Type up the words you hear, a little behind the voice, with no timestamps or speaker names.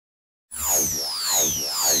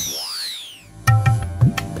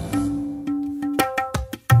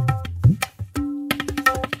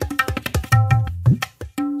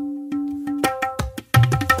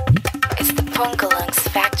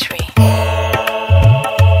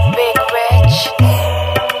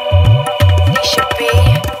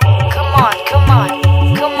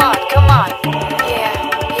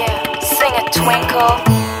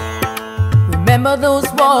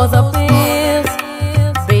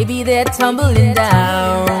Baby, they're tumbling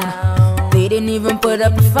down. They didn't even put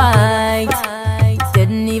up a fight,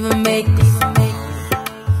 didn't even make a scene.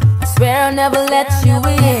 I swear I never let you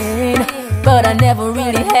in, but I never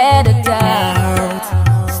really had a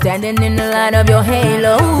doubt. Standing in the light of your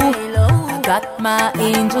halo, I got my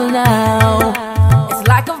angel now. It's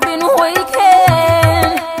like I've been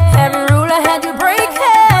waking, every rule I had to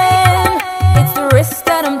breaking. It's the risk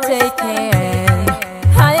that I'm taking.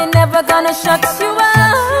 I ain't never gonna shut you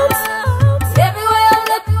out. Everywhere I'm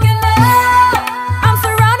looking now, I'm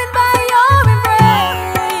surrounded by your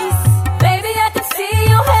embrace. Baby, I can see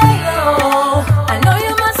your halo. I know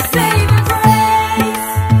you're my saving grace.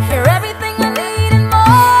 You're everything I need and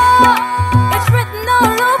more. It's written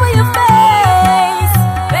all over your face.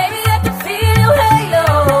 Baby, I can feel your halo.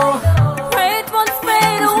 Pray it won't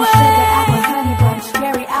fade away. Apple, honey bunch,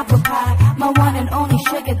 cherry apple pie. My one and only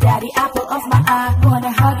sugar daddy, apple of my eye.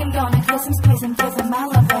 Wanna hug and gonna kiss him, squeeze him, give him my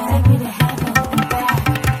love. Take me to heaven and back.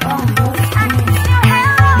 Oh, you're the queen.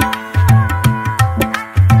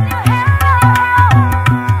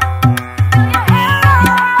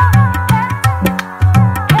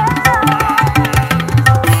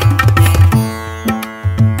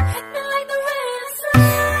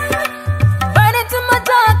 Burn into my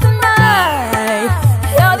dark tonight.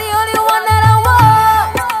 You're the only one that I want.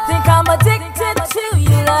 Think I'm addicted to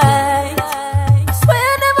you like. I swear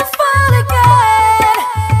I never fall again,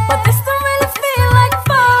 but this don't really feel like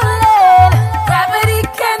falling. Gravity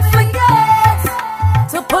can't forget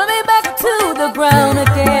to pull me back to the ground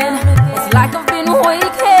again. It's like I've been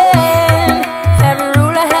waking, every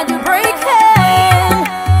rule I had to breaking.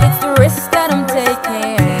 It's the risk that I'm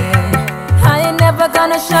taking. I ain't never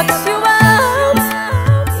gonna shut you out.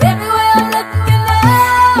 Everywhere I'm looking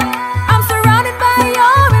now, I'm surrounded by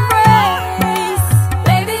your embrace.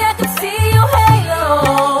 Baby, I can see your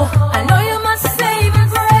halo. I know you're my saving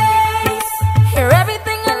grace. You're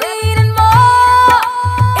everything I need and more.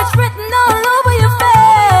 It's written all over your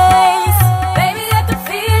face. Baby, I can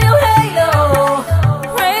feel your halo.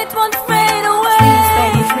 Pray it won't fade away.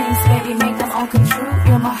 Dreams, baby, make them all come true.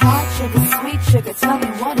 You're my heart, sugar, sweet sugar, tell me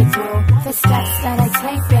what to do. The steps that I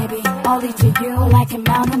take, baby, all lead to you like a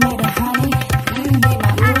mountain.